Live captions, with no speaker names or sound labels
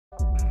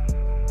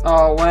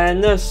Oh,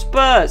 when the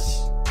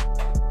Spurs.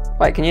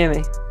 Wait, can you hear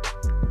me?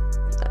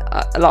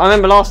 I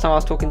remember last time I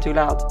was talking too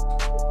loud.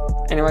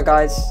 Anyway,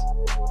 guys,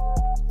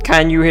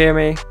 can you hear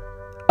me?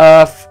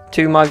 Earth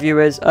to my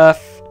viewers.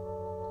 Earth.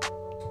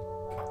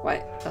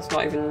 Wait, that's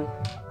not even.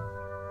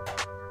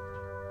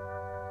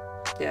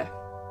 Yeah.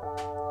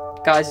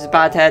 Guys, it's a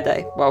bad hair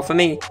day. Well, for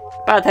me,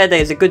 bad hair day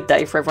is a good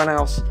day for everyone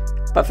else.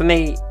 But for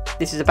me,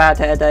 this is a bad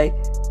hair day.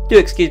 Do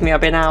excuse me,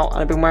 I've been out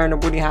and I've been wearing a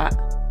woolly hat.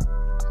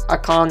 I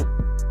can't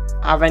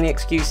have any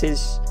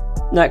excuses.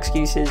 No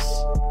excuses.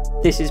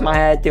 This is my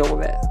hair, deal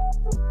with it.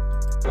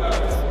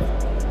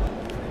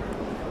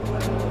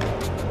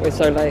 We're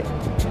so late.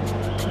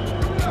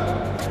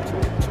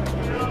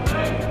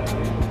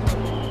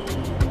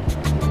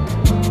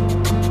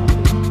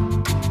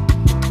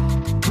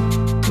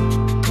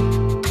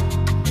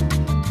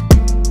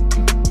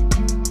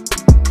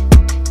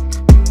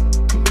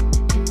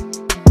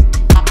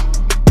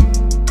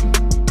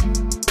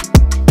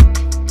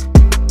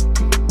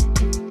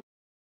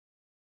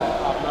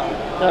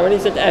 No, when he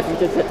said F, he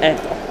just said F.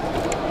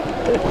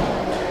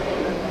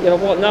 Yeah, but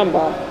what number?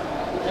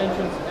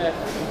 Entrance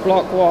F.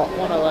 Block what?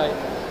 108.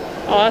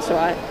 Oh, that's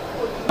alright.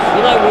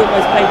 You know, we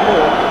almost paid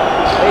more.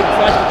 They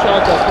tried to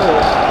charge us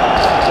more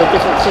for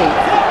different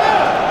seats.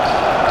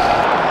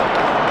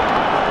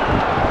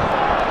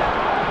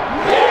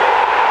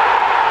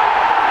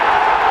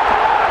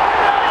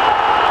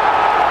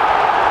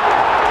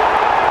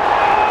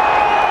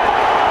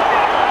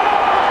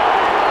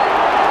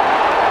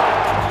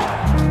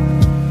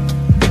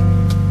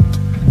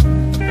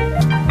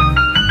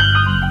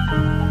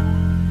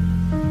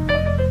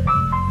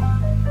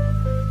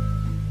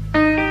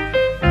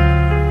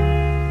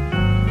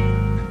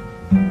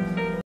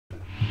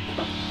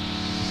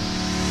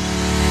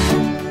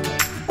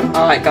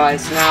 Alright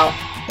guys, now,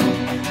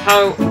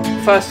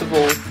 first of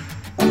all,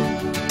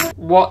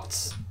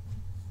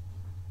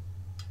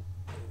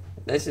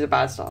 this is a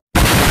bad start.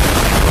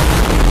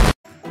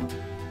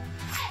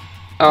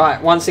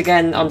 Alright, once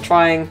again, I'm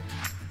trying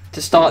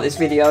to start this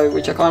video,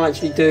 which I can't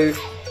actually do.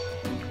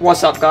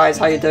 What's up guys,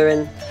 how you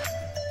doing?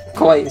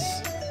 Boys,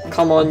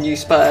 come on you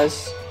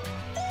Spurs.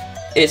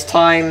 It's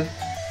time,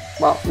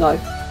 well, no.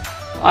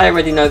 I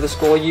already know the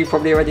score, you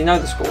probably already know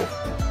the score.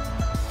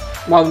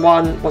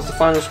 1-1 was the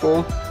final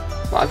score.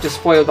 Well, I've just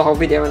spoiled the whole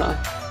video, haven't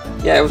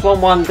I? Yeah, it was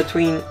 1-1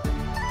 between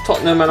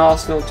Tottenham and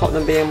Arsenal.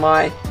 Tottenham being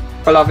my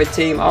beloved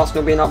team,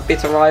 Arsenal being our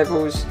bitter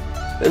rivals.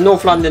 The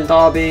North London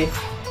derby.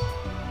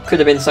 Could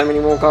have been so many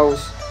more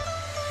goals.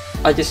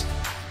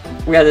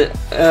 We had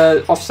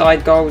an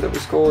offside goal that we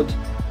scored.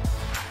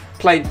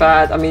 Played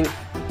bad. I mean,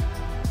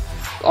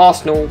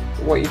 Arsenal,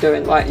 what are you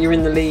doing? Like, you're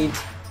in the lead.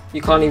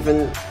 You can't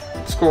even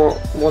score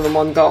more than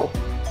one goal.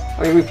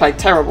 I mean, we played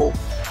terrible.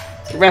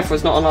 The ref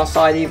was not on our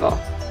side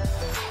either.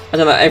 I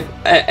don't know,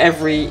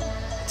 every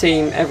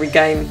team, every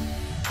game,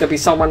 there'll be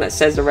someone that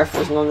says the ref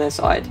wasn't on their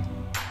side.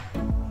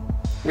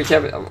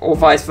 Whichever, or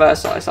vice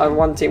versa, so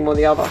one team or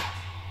the other.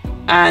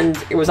 And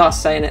it was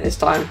us saying it this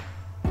time.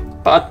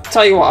 But I'll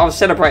tell you what, I was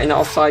celebrating that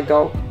offside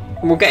goal.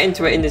 And we'll get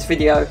into it in this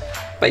video.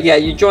 But yeah,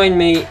 you joined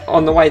me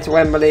on the way to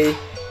Wembley.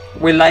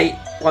 We're late,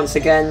 once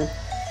again.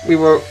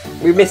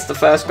 We missed the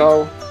first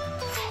goal.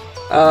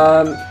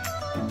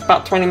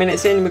 About 20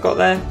 minutes in, we got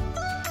there.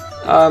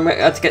 We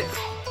had to get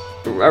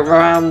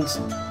around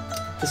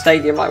the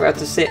stadium, like we had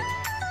to sit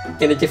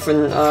in a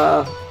different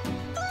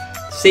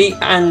seat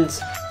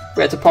and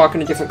we had to park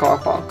in a different car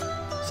park,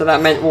 so that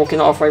meant walking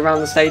halfway around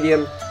the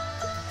stadium.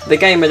 The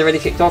game had already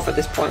kicked off at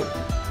this point,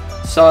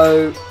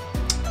 so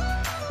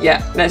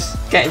yeah, let's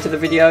get into the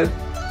video.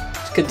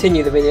 Let's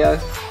continue the video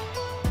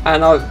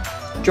and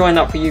I'll join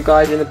up with you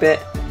guys in a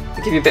bit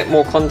to give you a bit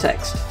more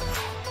context,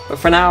 but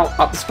for now,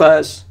 up the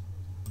Spurs.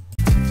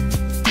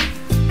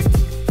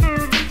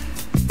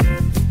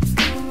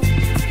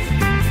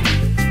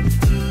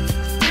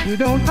 You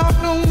don't talk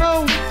no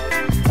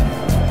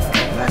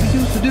like you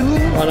used to do.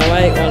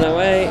 108,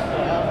 108.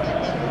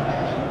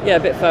 Yeah, a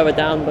bit further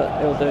down,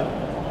 but it'll do.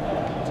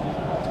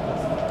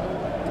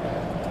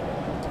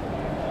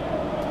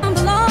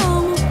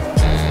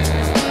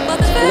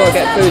 We've got to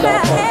get food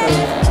after.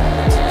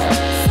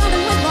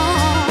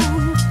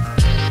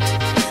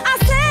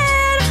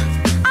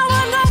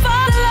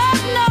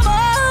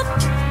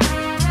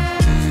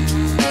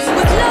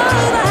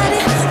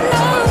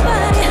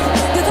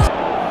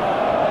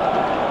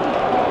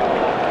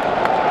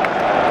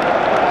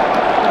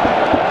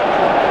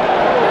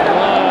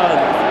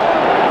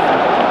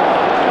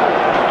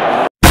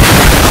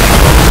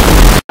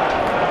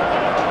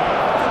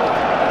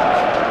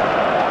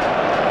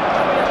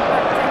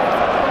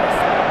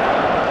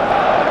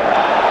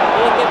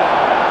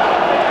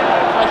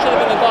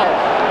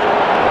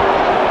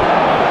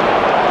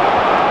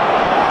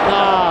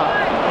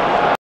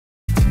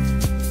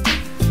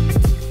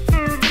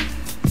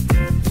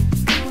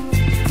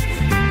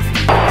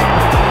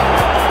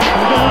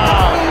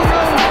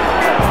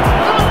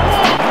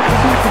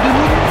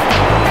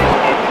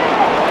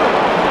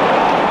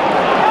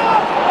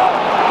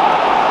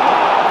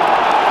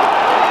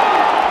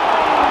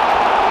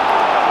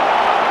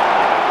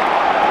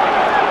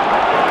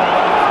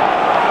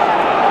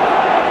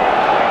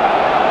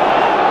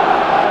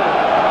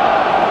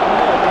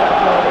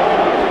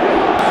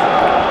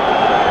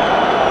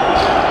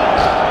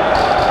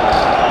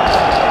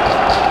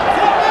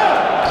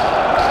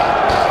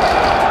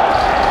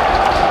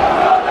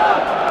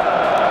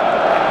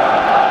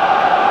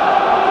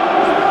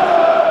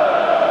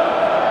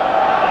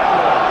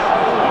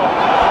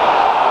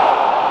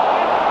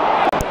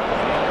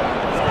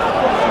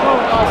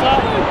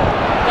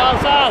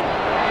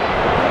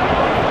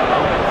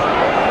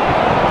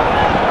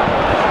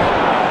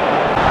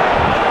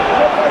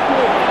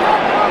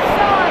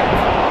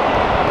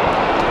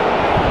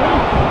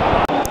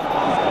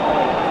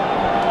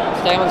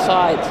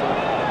 offside.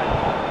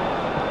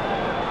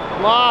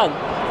 Come on.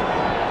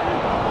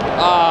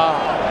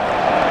 Ah.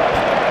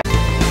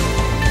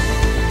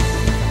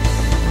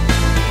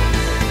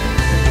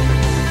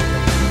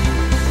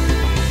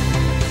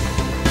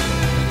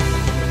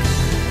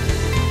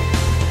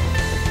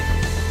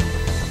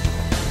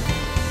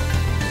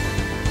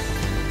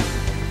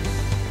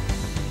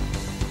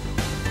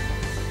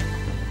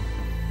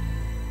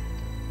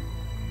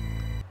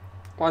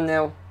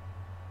 1-0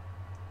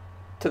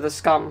 to the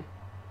scum.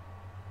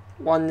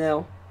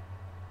 1-0.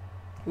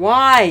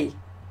 Why?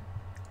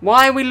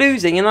 Why are we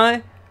losing, you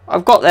know?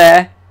 I've got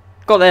there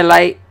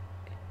late.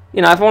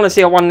 You know, if I want to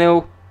see a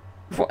 1-0,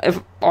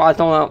 I don't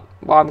know.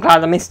 Well, I'm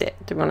glad I missed it,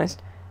 to be honest.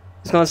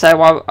 I was going to say,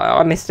 well,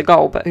 I missed the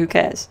goal, but who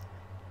cares?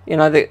 You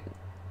know,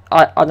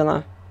 I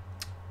don't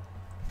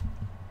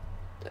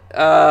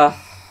know.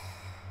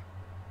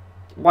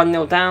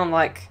 1-0 down,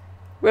 like,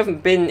 we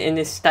haven't been in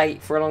this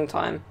state for a long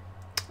time.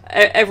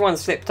 Everyone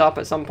slipped up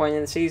at some point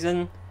in the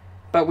season,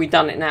 but we've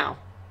done it now.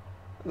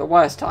 The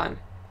worst time.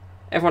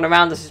 Everyone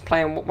around us is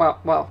playing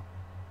well,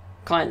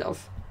 kind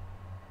of.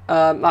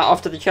 Like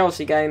after the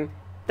Chelsea game,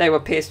 they were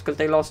pissed because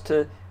they lost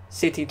to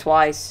City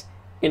twice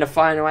in a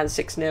final and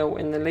 6-0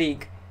 in the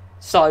league.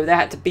 So they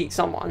had to beat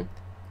someone,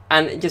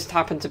 and it just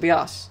happened to be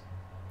us.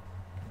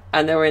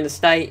 And they were in the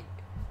state.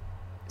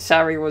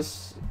 Sarri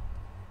was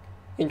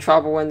in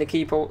trouble, and the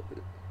keeper,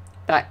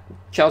 that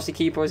Chelsea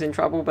keeper, was in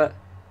trouble, but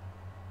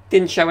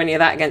didn't show any of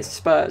that against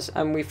Spurs,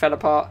 and we fell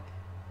apart.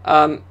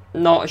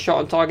 Not a shot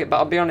on target, but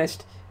I'll be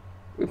honest,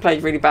 we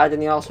played really bad in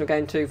the Arsenal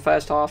game too,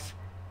 first half.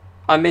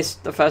 I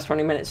missed the first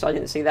 20 minutes, so I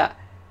didn't see that.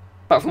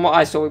 But from what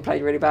I saw, we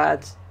played really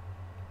bad.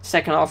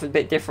 Second half was a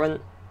bit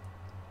different.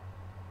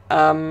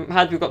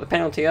 Had we got the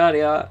penalty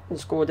earlier and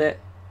scored it,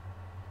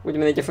 would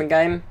have been a different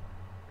game.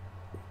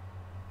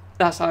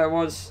 That's how it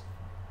was.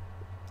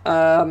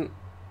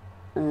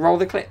 Roll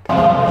the clip.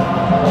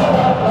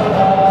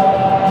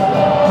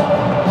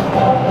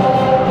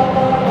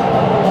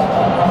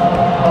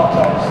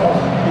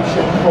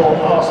 For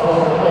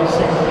Arsenal,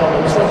 replacing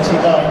number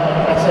 29,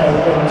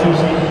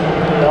 Benvenuti,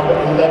 number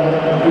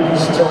 11,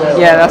 Luis Torreira.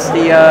 Yeah, that's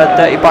the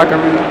dirty bugger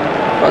who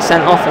got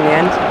sent off in the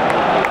end.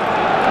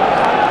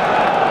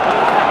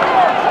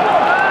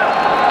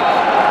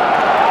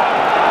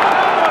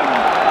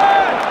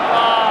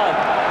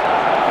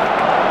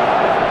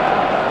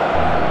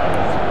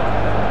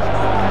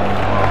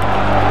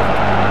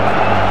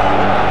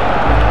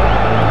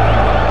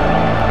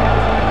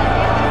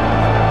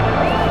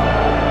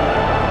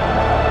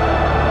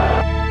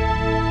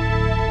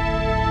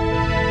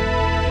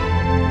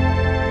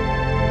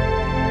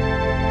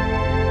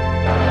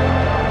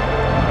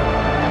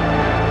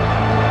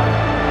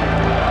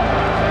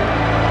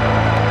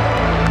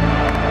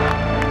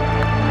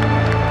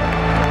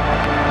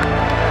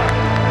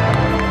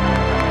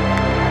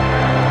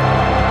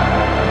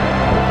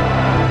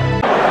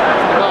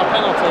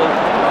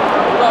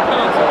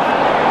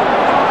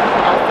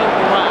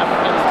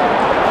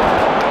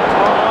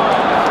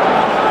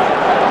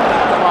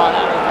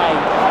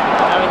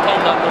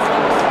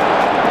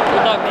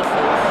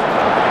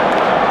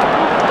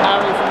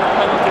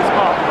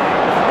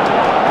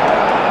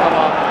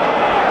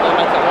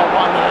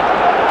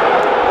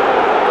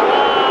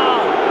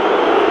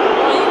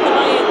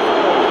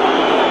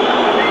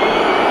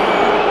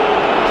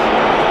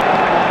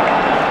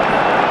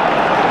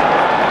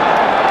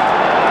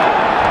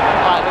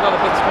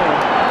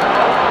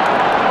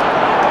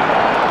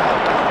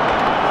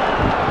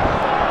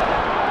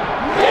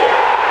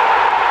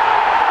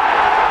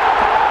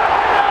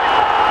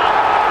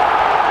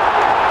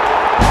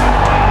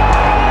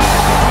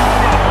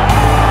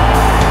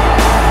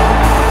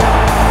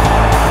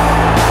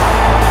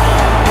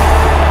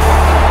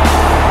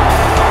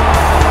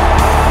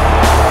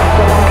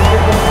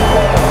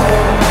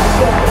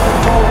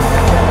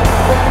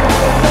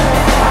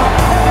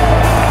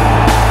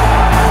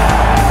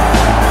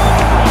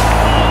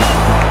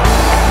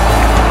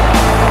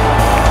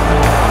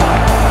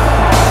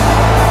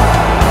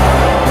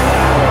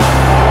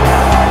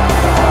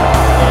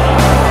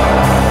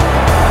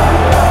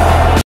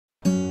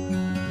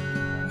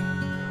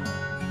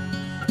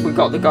 We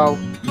got the goal.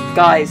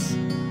 Guys,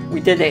 we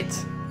did it.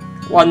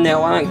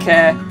 1-0. I don't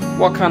care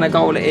what kind of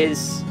goal it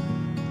is.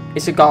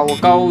 It's a goal.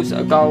 A goal's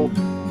a goal.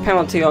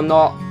 Penalty or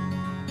not,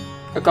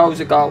 a goal's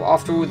a goal.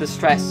 After all the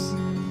stress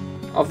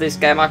of this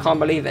game, I can't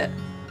believe it.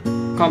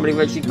 Can't believe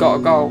we actually got a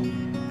goal.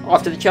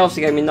 After the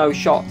Chelsea game with no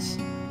shots,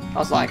 I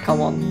was like,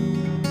 come on.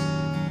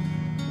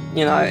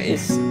 You know,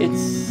 it's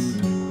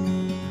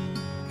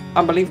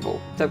unbelievable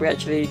that we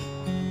actually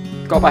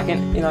got back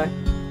in, you know.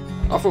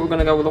 I thought we were going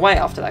to go all the way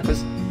after that,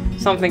 because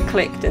something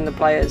clicked in the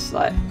players,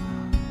 like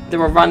they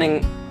were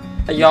running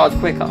a yard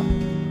quicker,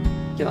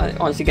 you know,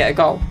 once you get a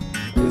goal.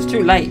 It was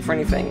too late for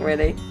anything,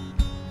 really.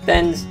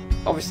 Then,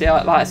 obviously,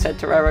 like I said,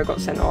 Torreira got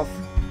sent off.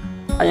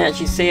 I didn't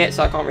actually see it,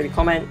 so I can't really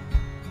comment.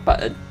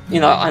 But, you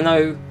know, I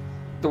know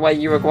the way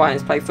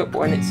Uruguayans play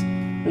football, and it's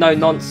no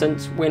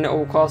nonsense, win at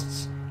all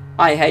costs.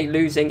 I hate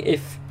losing.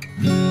 If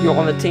you're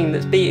on a team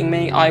that's beating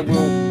me, I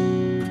will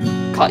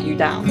cut you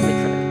down,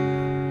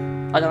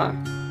 literally. I don't know.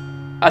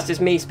 That's just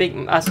me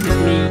speaking. That's just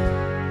me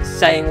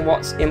saying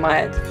what's in my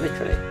head,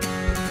 literally.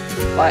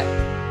 Like,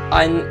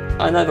 I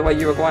know the way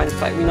Uruguayans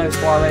play. We know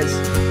Suarez.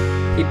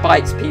 He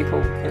bites people,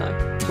 you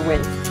know, to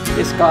win.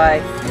 This guy,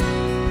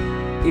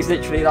 he's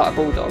literally like a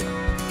bulldog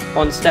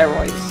on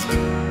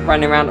steroids,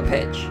 running around the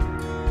pitch.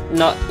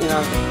 Not, you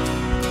know,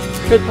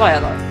 good player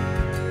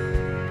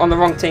though. On the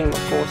wrong team,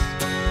 of course.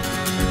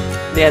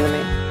 The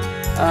enemy.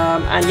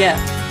 And yeah,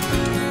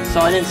 so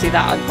I didn't see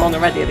that I'd gone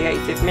already at the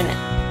 85th minute.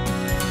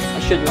 I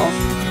shouldn't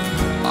have.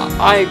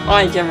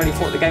 I generally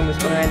thought the game was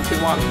going to end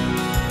 2-1.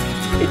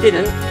 It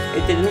didn't.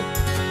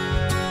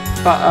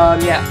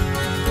 But yeah,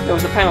 there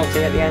was a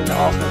penalty at the end that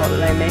Arsenal got that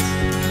they missed.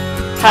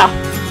 Ha!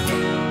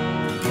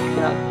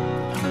 You know,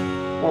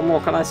 what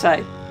more can I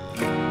say?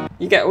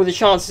 You get all the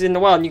chances in the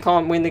world and you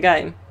can't win the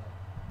game.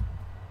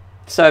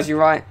 Serves you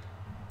right.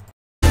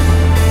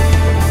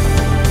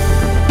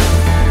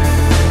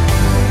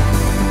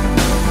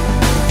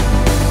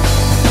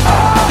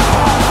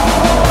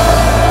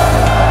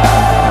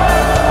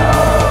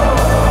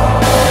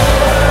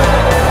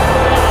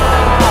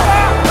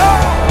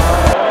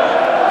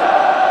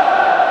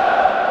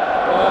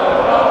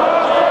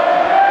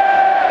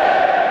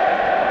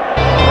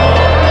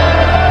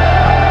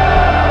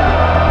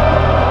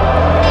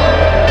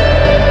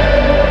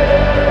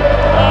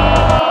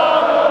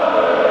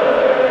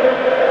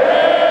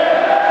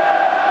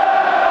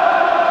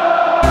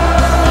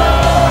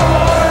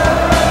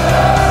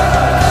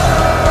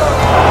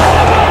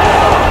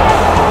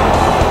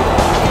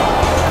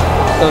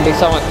 Going to be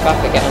so much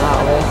traffic getting out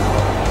of here.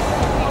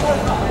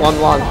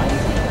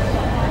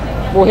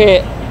 1-1. We'll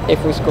hit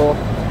if we score.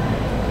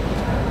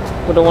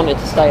 Would have wanted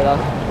to stay though.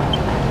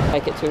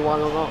 Make it 2-1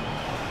 or not.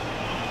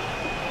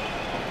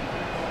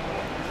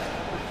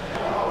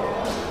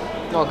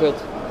 Not good.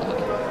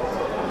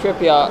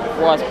 Trippier,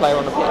 worst player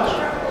on the pitch.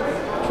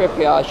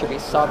 Trippier should be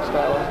sub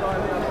straight away.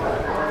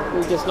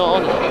 We're just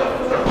not on it.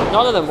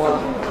 None of them were.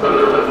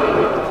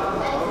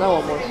 No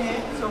one was.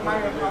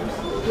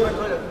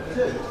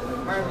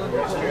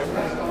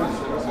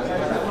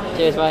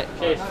 Cheers, mate.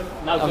 Cheers.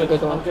 No, have a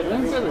good one.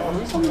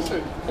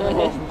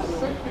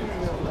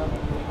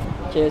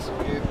 Cheers.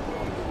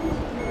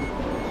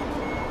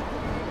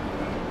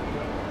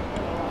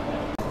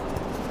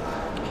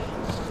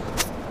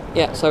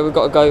 Yeah, so we've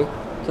got to go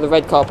to the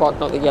red car park,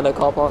 not the yellow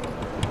car park.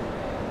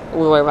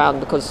 All the way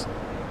around, because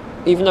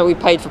even though we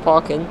paid for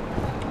parking,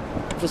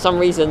 for some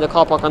reason the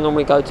car park I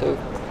normally go to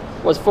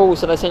was full,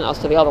 so they sent us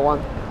to the other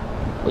one,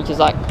 which is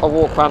like a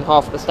walk around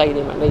half of the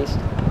stadium at least.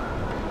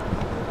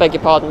 Beg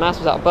your pardon, Mass,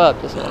 was that a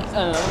burp just now?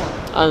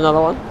 And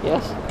another one,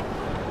 yes.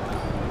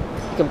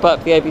 You can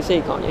burp the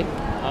ABC, can't you?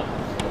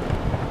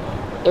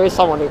 There is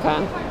someone who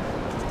can.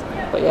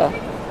 But yeah.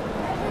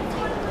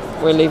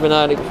 We're leaving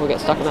early before we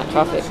get stuck in that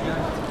traffic.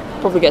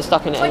 Probably get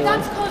stuck in it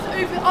anyway.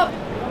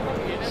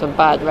 Some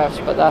bad refs,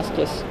 but that's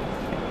just...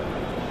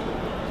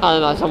 I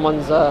don't know,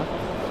 someone's...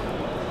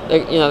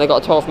 you know, they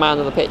got a 12th man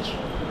on the pitch.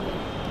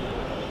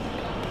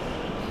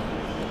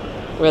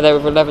 We're there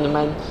with 11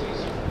 men.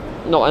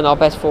 Not in our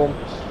best form.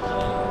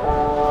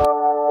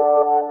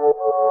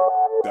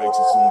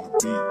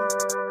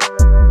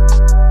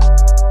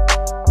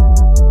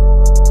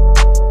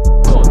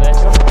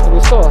 Have we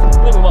scored?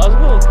 Look at what I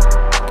scored.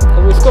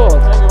 Have we scored?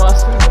 Look at what I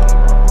scored.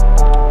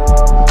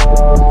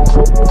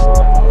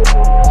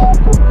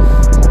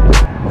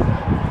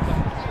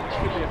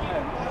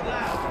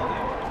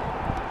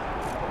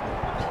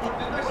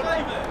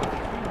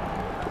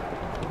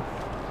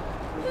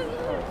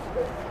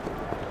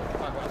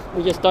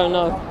 We just don't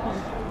know.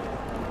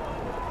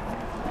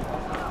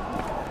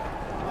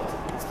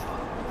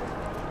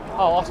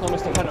 Oh, Arsenal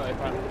missed a penalty,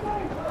 apparently.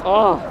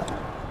 Oh,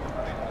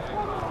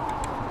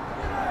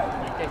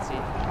 Get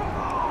it.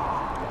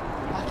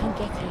 I can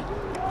get it.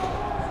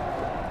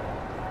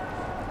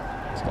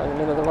 let's go in the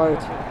middle of the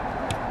road.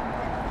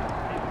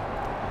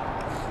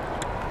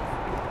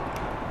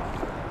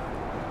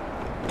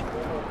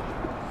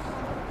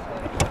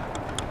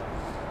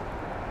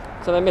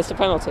 So they missed a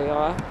penalty,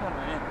 alright?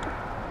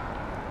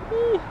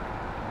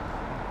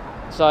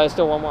 So it's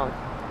still 1-1.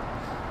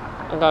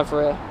 I'm going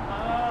for here.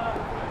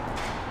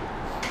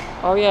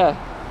 Oh yeah.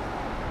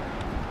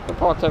 We're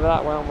parked over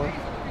that way, aren't we?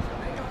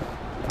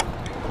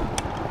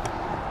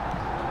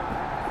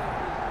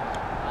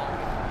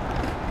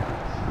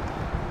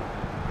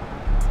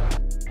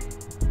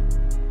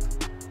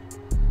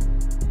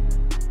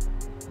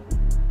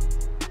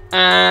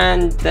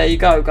 And there you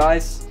go,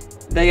 guys.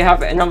 There you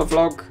have it, another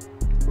vlog.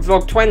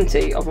 Vlog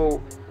 20 of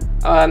all.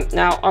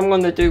 Now I'm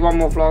going to do one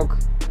more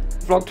vlog.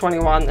 Vlog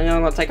 21, and then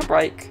I'm going to take a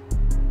break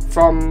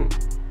from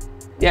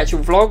the actual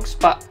vlogs,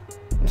 but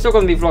I'm still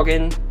going to be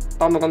vlogging,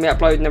 but I'm not going to be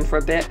uploading them for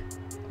a bit.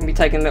 I'm going to be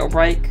taking a little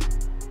break.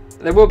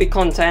 There will be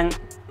content,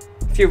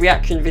 a few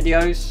reaction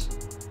videos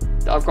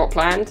that I've got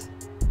planned.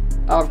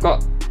 I've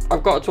got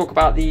to talk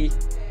about the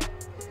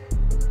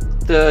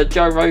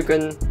Joe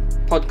Rogan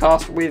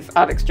podcast with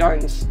Alex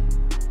Jones.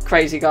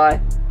 Crazy guy.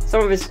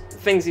 Some of his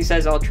things he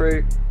says are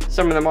true,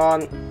 some of them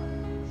aren't.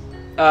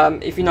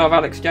 If you know of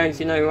Alex Jones,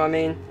 you know who I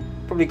mean.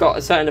 Probably got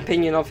a certain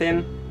opinion of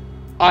him.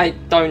 I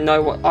don't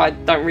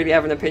really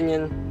have an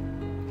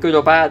opinion, good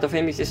or bad, of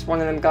him. He's just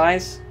one of them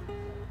guys,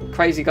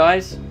 crazy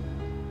guys.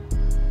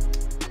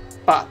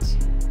 But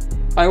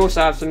I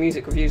also have some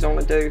music reviews I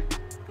want to do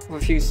of a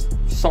few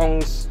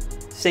songs,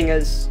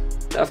 singers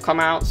that have come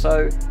out.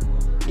 So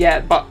yeah,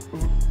 but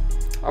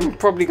I'm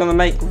probably going to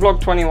make vlog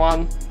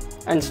 21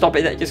 and stop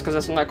it there just because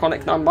that's an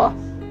iconic number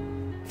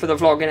for the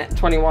vlog, in it.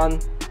 21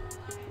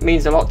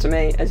 means a lot to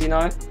me, as you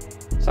know.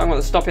 So I'm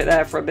going to stop it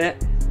there for a bit.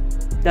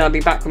 Then I'll be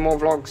back with more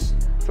vlogs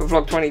for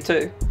vlog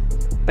 22.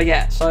 But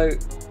yeah, so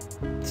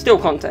still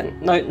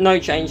content. No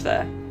change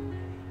there.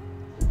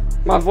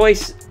 My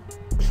voice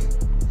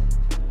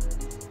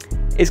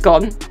is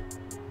gone.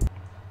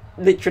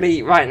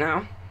 Literally right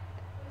now.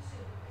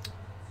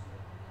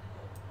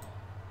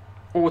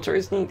 Water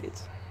is needed.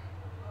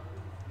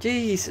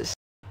 Jesus.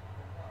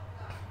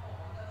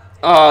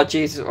 Oh,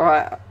 Jesus.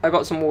 Alright, I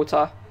got some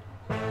water.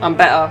 I'm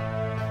better.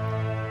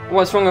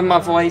 What's wrong with my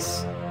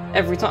voice?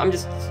 Every time I'm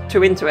just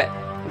too into it.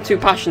 I'm too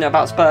passionate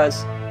about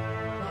Spurs.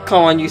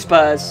 Come on, you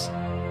Spurs.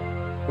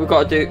 We've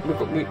got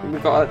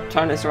to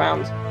turn this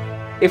around.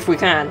 If we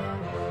can.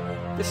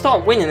 Just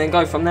start winning and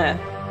go from there.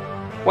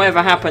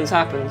 Whatever happens,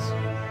 happens.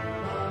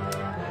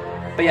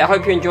 But yeah, I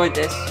hope you enjoyed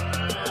this.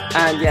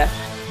 And yeah,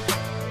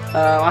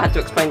 I had to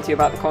explain to you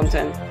about the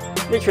content.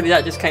 Literally,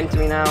 that just came to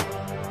me now.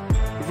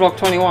 Vlog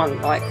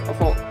 21, like, I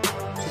thought,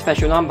 it's a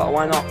special number,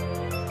 why not?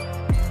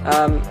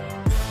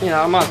 You know,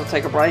 I might as well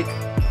take a break.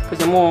 Because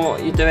the more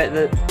you do it,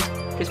 it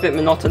gets a bit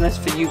monotonous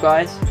for you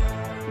guys.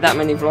 That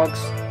many vlogs.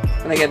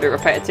 And they get a bit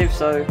repetitive,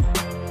 so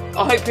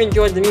I hope you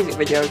enjoyed the music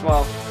video as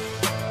well.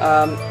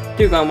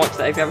 Do go and watch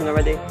that if you haven't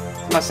already.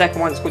 My second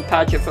one is called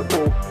Padgett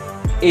Football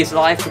is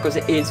Life, because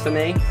it is for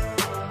me.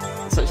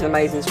 It's such an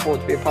amazing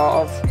sport to be a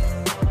part of.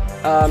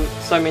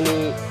 So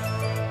many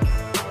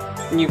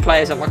new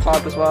players at my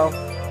club as well.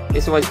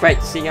 It's always great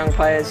to see young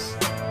players,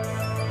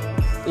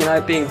 you know,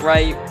 being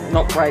brave,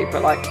 not brave,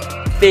 but like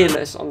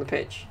fearless on the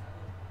pitch.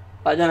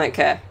 Like, they don't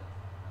care,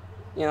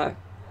 you know.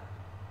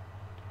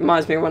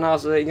 Reminds me of when I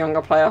was a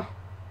younger player.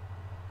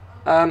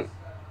 Yeah,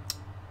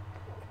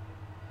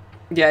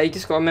 you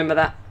just got to remember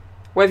that.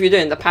 Whatever you're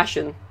doing, the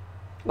passion.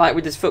 Like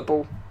with this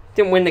football.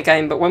 Didn't win the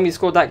game, but when we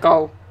scored that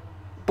goal,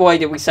 boy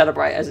did we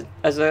celebrate as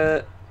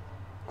a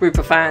group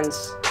of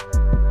fans.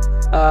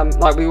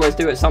 Like we always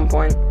do at some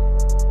point.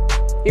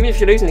 Even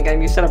if you're losing the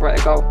game, you celebrate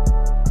a goal.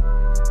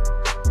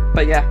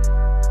 But yeah.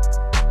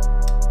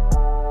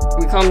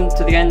 We come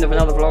to the end of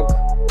another vlog.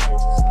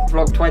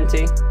 Vlog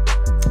 20. I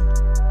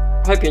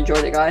hope you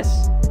enjoyed it,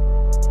 guys.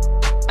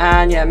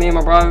 And yeah, me and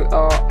my bro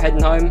are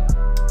heading home.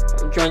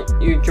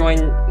 You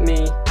join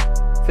me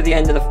for the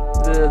end of the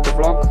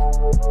vlog.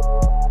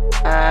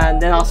 And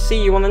then I'll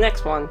see you on the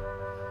next one.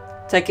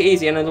 Take it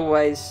easy, and as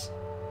always,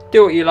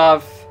 do what you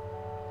love.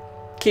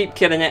 Keep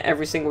killing it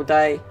every single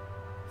day.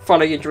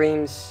 Follow your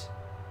dreams.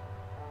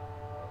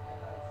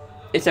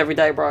 It's every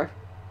day, bro.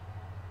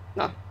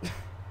 No.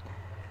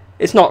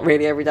 It's not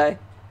really every day.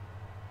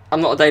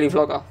 I'm not a daily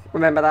vlogger.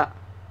 Remember that.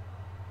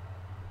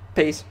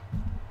 Peace.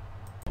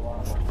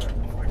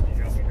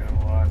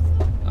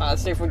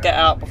 Let's see if we get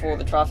out before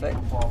the traffic.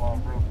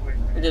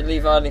 We did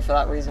leave early for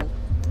that reason.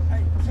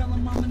 Hey, tell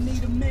him I'ma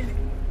need a minute.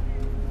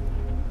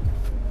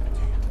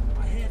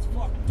 My head's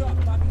fucked up.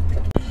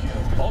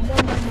 On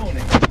Monday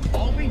morning,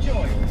 I'll be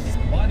joined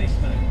by this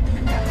man.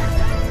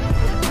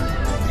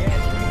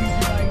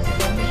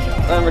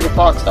 Wembley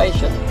Park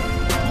Station.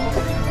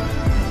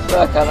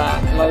 Look at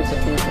that, loads of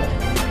people.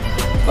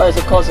 Loads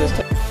of causes.